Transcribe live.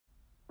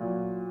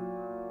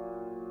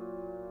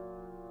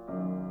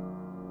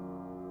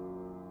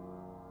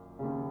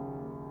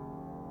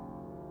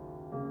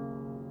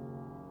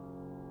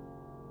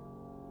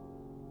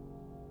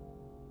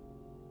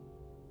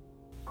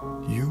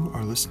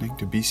listening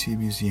to BC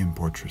Museum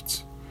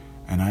Portraits,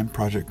 and I'm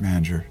Project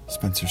Manager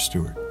Spencer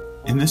Stewart.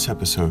 In this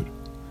episode,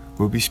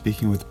 we'll be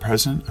speaking with the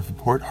President of the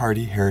Port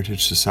Hardy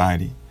Heritage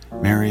Society,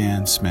 Mary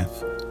Ann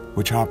Smith,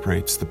 which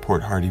operates the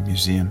Port Hardy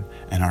Museum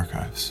and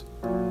Archives.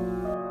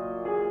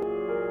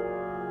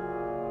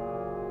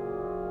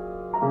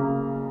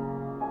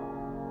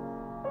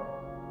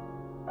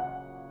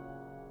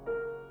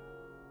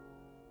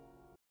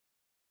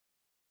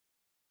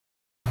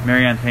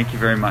 Mary Ann, thank you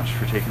very much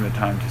for taking the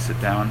time to sit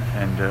down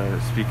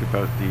and speak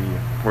about the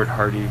Port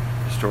Hardy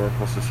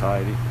Historical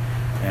Society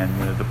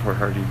and the Port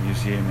Hardy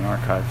Museum and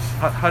Archives.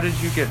 How did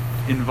you get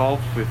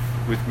involved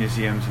with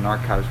museums and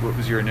archives? What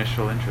was your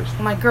initial interest?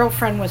 My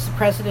girlfriend was the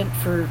president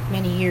for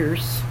many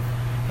years,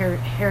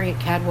 Harriet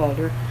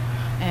Cadwalder,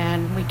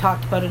 and we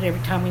talked about it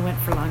every time we went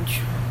for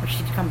lunch, or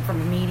she'd come from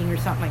a meeting or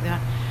something like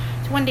that.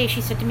 So one day she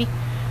said to me,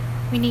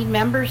 "We need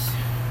members.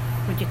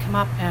 Would you come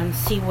up and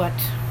see what,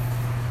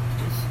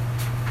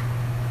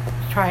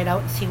 try it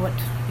out and see what,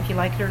 if you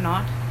like it or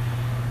not?"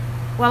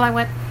 Well,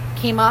 I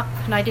came up,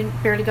 and I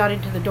barely got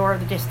into the door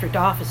of the district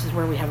offices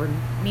where we have our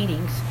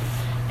meetings,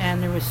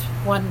 and there was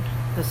one,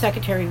 the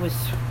secretary was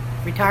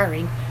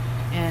retiring,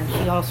 and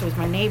she also was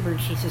my neighbor,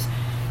 and she says,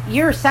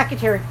 "You're a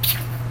secretary,"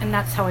 and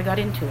that's how I got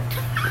into it.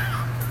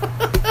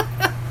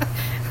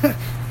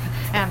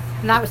 and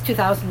that was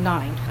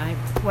 2009. I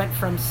went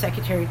from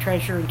secretary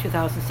treasurer in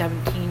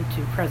 2017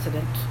 to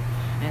president,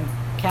 and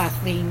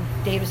Kathleen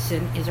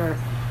Davison is our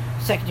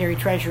secretary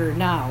treasurer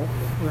now.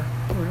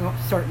 We're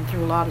sorting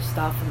through a lot of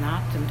stuff and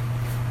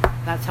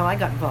that's how I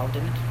got involved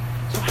in it.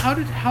 So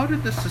how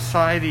did the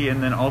society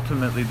and then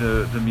ultimately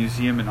the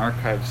museum and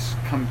archives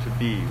come to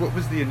be? What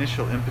was the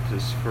initial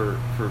impetus for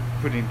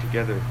putting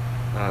together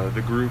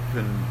the group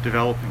and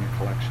developing a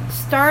collection? It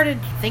started,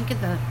 I think, in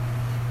the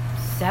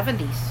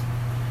 70s.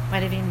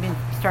 Might have even been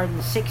started in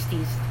the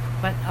 60s.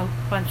 But a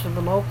bunch of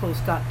the locals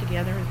got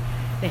together.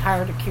 They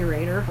hired a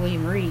curator,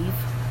 William Reeve,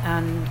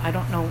 and I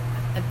don't know,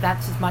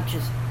 that's as much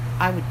as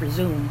I would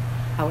presume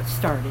how it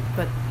started.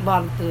 But a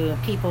lot of the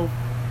people,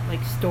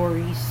 like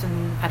stories,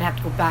 and I'd have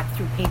to go back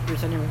through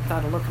papers. I never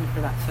thought of looking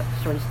for that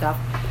sort of stuff.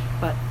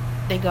 But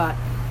they got,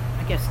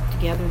 I guess,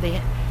 together.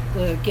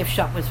 The gift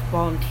shop was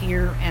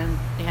volunteer, and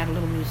they had a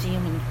little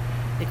museum, and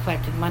they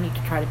collected money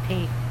to try to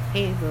pay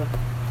the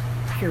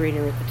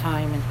curator at the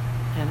time,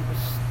 and it was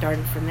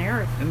started from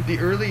there. And the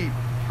early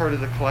part of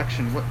the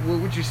collection, what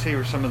would you say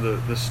were some of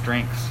the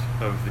strengths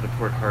of the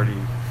Port Hardy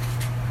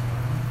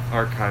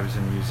Archives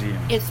and Museum?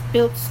 It's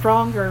built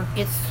stronger.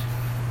 It's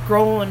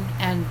grown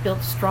and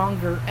built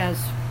stronger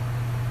as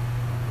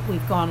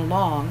we've gone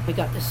along. We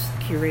got this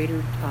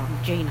curator,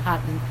 Jane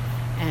Hutton,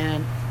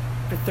 and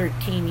for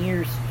 13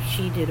 years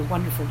she did a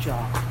wonderful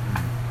job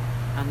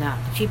on that.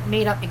 She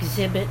made up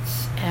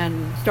exhibits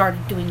and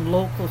started doing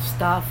local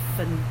stuff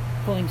and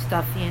pulling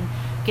stuff in,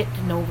 get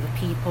to know the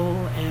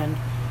people and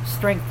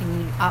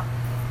strengthening up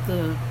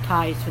the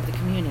ties with the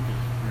community.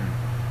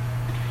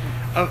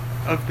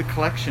 Of the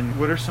collection,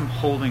 what are some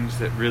holdings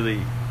that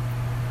really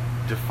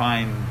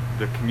define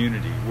the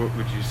community? What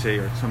would you say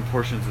are some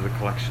portions of the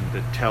collection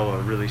that tell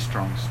a really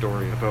strong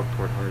story about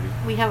Port Hardy?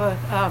 We have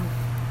a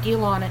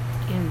deal on it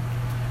in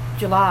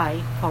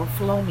July called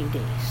Filomi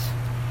Days,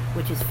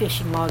 which is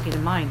fishing, logging,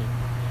 and mining.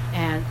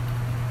 And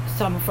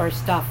some of our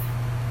stuff,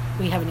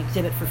 we have an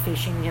exhibit for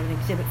fishing, we have an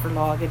exhibit for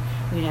logging,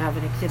 we have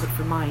an exhibit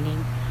for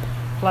mining.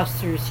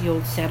 Plus there's the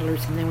old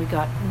settlers, and then we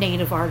got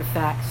native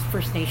artifacts,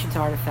 First Nations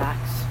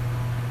artifacts.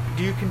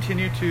 Do you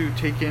continue to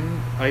take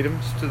in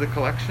items to the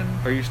collection?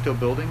 Are you still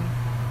building?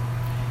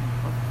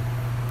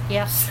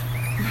 Yes.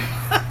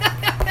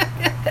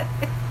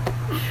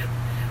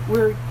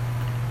 We're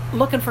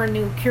looking for a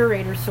new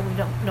curator, so we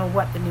don't know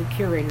what the new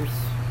curator's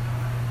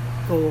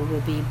goal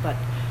will be, but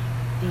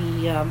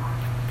the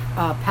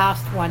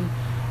past one,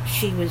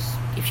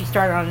 if she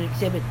started on an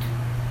exhibit,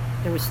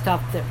 there was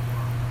stuff that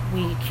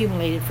we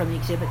accumulated from the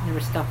exhibit, and there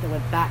was stuff that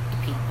went back to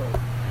people.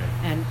 Okay.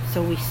 And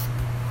so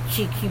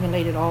she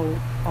accumulated all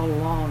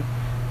along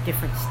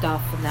different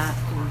stuff and that.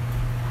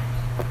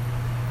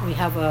 And we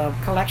have a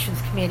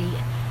collections committee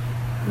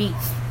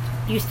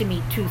used to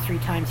meet 2-3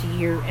 times a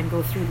year and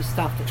go through the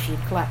stuff that she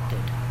had collected,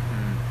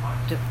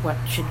 to what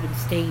should have been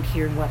stayed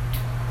here and what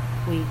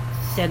we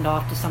send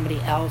off to somebody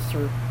else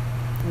or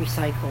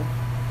recycle.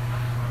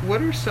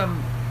 What are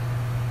some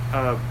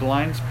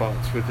blind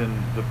spots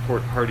within the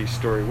Port Hardy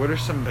story? What are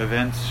some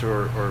events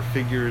or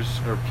figures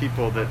or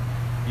people that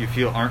you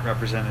feel aren't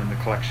represented in the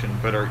collection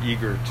but are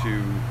eager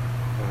to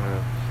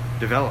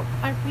develop?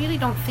 I really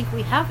don't think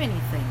we have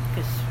anything,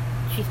 because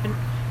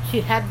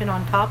she had been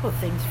on top of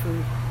things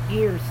for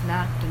years and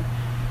that, and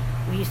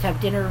we used to have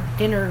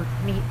dinner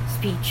meet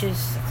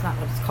speeches. That's not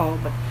what it's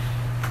called, but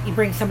you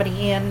bring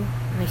somebody in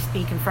and they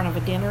speak in front of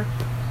a dinner,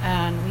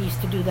 and we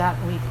used to do that,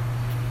 and we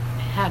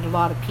had a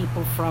lot of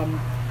people from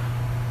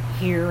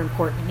here in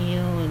Port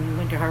McNeill and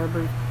Winter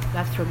Harbour,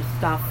 that sort of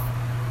stuff,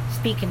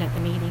 speaking at the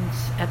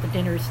meetings, at the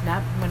dinners, and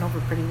that went over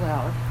pretty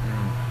well.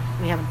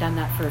 We haven't done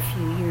that for a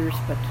few years,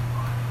 but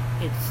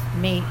the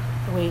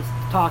way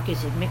the talk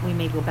is, we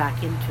may go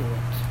back into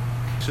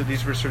it. So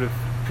these were sort of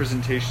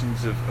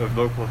presentations of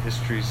local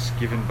histories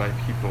given by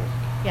people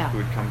Yeah. who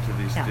would come to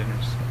these Yeah.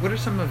 dinners. What are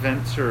some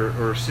events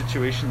or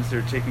situations that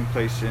are taking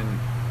place in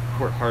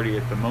Port Hardy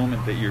at the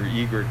moment that you're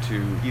eager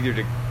to either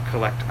to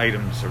collect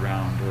items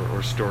around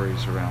or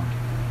stories around?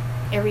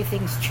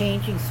 Everything's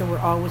changing, so we're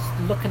always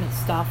looking at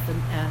stuff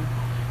and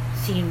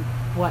seeing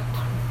what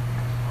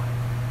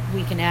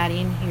we can add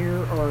in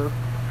here, or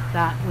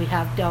that we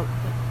have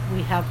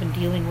been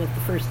dealing with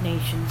the First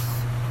Nations.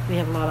 We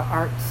have a lot of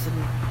arts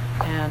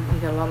and we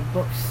got a lot of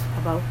books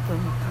about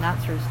them and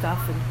that sort of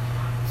stuff, and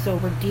so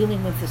we're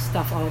dealing with this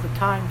stuff all the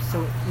time,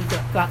 so we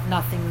got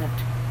nothing that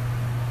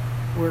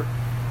we're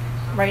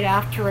right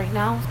after right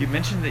now. You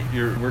mentioned that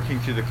you're working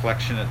through the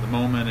collection at the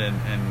moment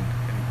and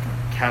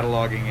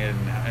cataloging it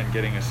and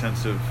getting a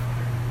sense of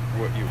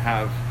what you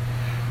have.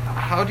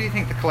 How do you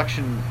think the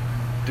collection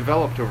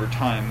developed over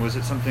time? Was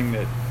it something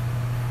that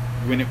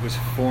when it was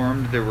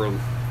formed there were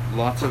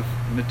lots of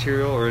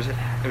material, or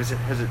has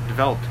it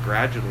developed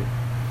gradually?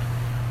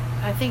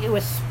 I think there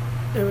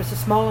was a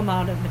small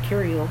amount of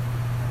material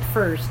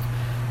first,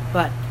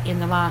 but in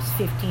the last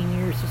 15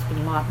 years there's been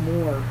a lot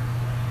more.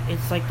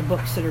 It's like the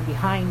books that are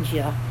behind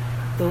you,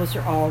 those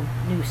are all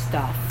new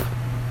stuff,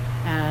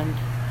 and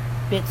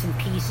bits and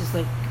pieces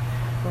the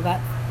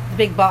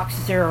big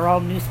boxes there are all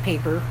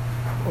newspaper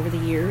over the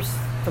years,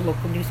 the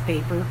local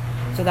newspaper,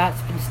 so that's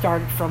been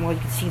started from, you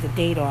can see the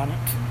date on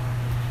it,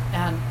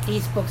 and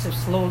these books have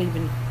slowly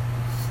been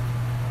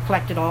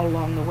collected all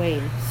along the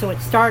way. So it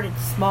started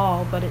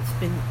small, but it's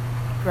been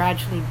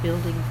gradually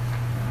building,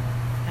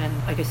 and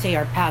like I say,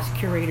 our past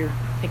curator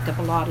picked up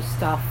a lot of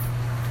stuff.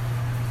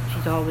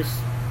 She's always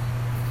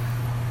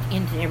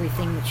into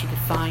everything that she could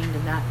find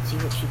and that, see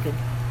what she could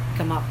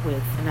come up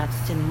with, and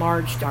that's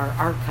enlarged our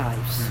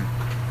archives.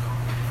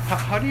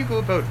 How do you go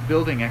about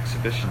building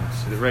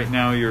exhibitions? Right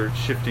now you're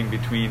shifting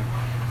between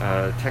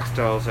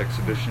textiles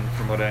exhibition,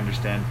 from what I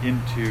understand,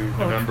 into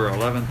November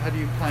 11th. How do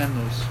you plan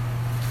those?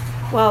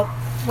 Well,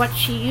 what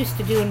she used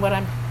to do and what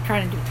I'm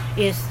trying to do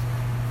is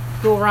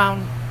go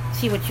around,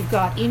 see what you've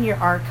got in your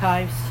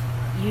archives,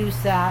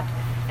 use that,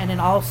 and then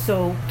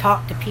also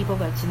talk to people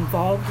that's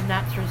involved in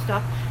that sort of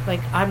stuff. Like,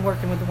 I'm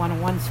working with the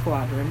 101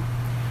 Squadron,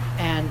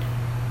 and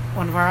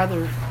one of our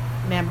other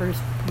members,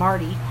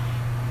 Marty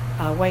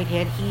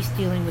Whitehead, he's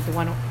dealing with the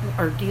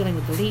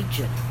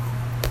Legion,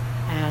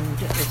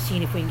 and we're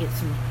seeing if we can get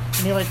some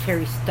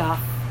military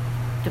stuff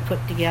to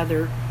put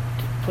together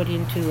to put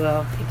into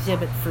a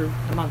exhibit for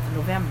the month of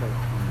November.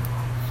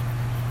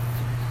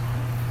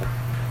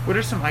 What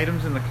are some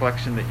items in the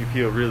collection that you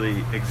feel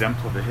really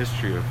exemplify the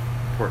history of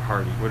Port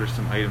Hardy? What are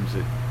some items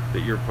that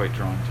you're quite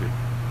drawn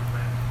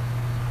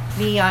to?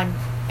 Me, I'm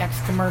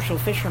ex-commercial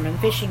fisherman.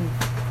 Fishing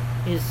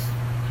is,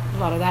 a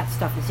lot of that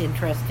stuff is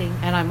interesting,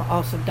 and I'm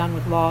also done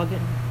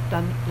logging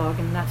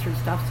and that sort of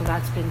stuff,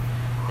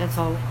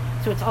 so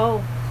so it's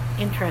all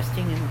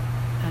interesting,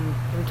 and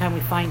every time we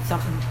find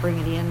something, bring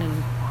it in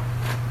and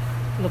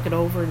look it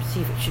over and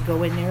see if it should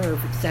go in there or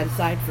if it's set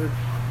aside for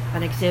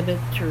an exhibit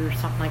or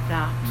something like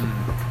that.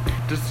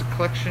 Does the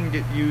collection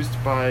get used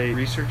by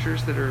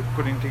researchers that are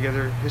putting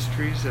together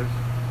histories of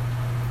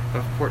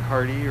Port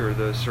Hardy or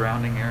the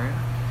surrounding area?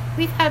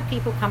 We've had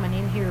people coming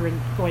in here and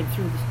going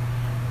through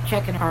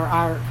checking our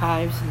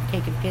archives and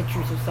taking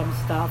pictures of some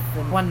stuff,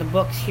 and one of the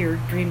books here,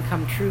 Dream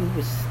Come True,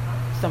 was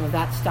some of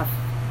that stuff,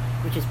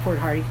 which is Port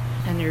Hardy,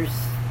 and there's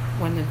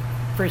one of the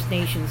First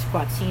Nations,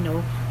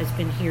 Quatsino, has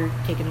been here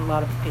taking a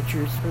lot of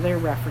pictures for their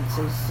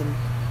references, and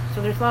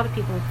so there's a lot of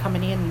people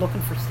coming in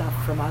looking for stuff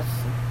from us,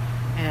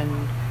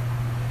 and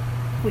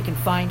if we can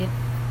find it,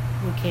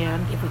 we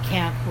can. If we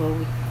can't,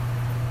 we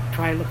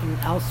try looking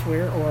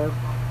elsewhere or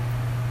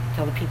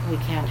tell the people we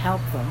can't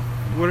help them.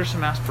 What are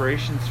some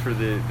aspirations for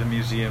the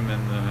museum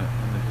and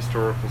the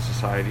Historical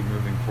Society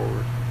moving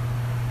forward?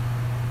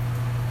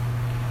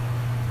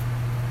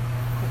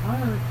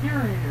 I'm a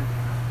curator.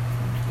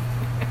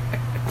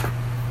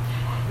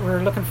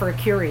 We're looking for a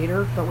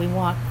curator, but we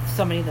want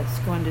somebody that's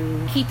going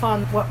to keep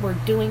on what we're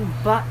doing,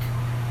 but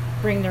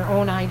bring their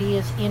own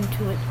ideas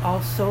into it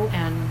also,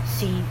 and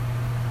see,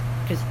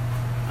 because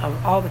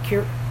of all the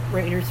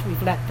curators,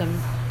 we've let them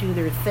do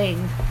their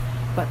thing,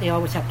 but they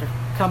always have to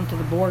come to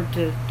the board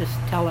to just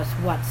tell us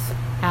what's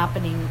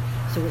happening,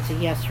 so it's a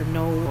yes or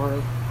no,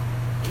 or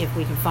if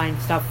we can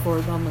find stuff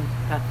for them,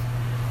 and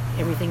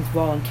everything's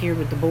volunteer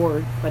with the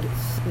board, but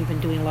we've been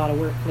doing a lot of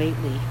work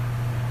lately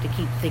to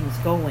keep things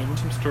going.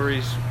 Some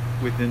stories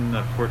within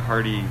the Port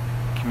Hardy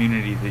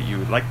community that you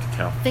would like to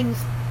tell?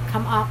 Things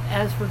come up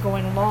as we're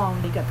going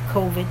along. We got the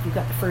COVID, you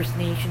got the First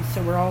Nations,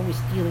 so we're always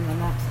dealing on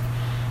that.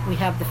 We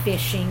have the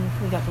fishing,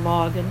 we got the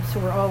logging, so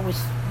we're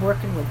always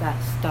working with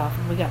that stuff.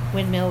 And we got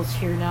windmills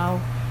here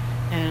now,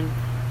 and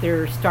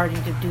they're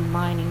starting to do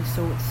mining,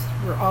 so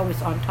we're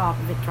always on top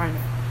of it, trying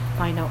to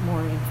find out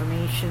more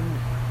information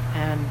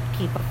and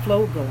keep a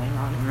flow going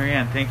on it.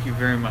 Marianne, thank you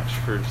very much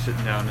for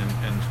sitting down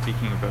and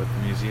speaking about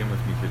the museum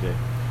with me today.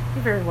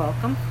 You're very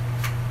welcome.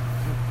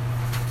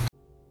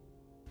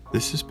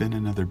 This has been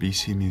another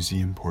BC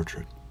Museum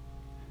Portrait.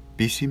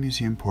 BC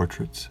Museum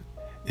Portraits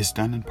is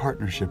done in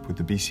partnership with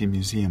the BC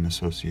Museum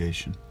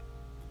Association.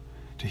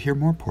 To hear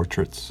more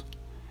portraits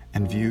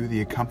and view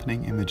the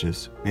accompanying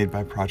images made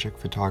by project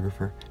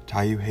photographer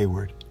Tayu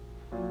Hayward,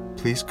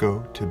 please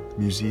go to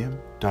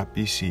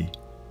museum.bc.ca.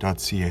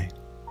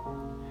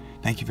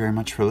 Thank you very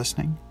much for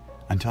listening.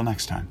 Until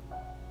next time.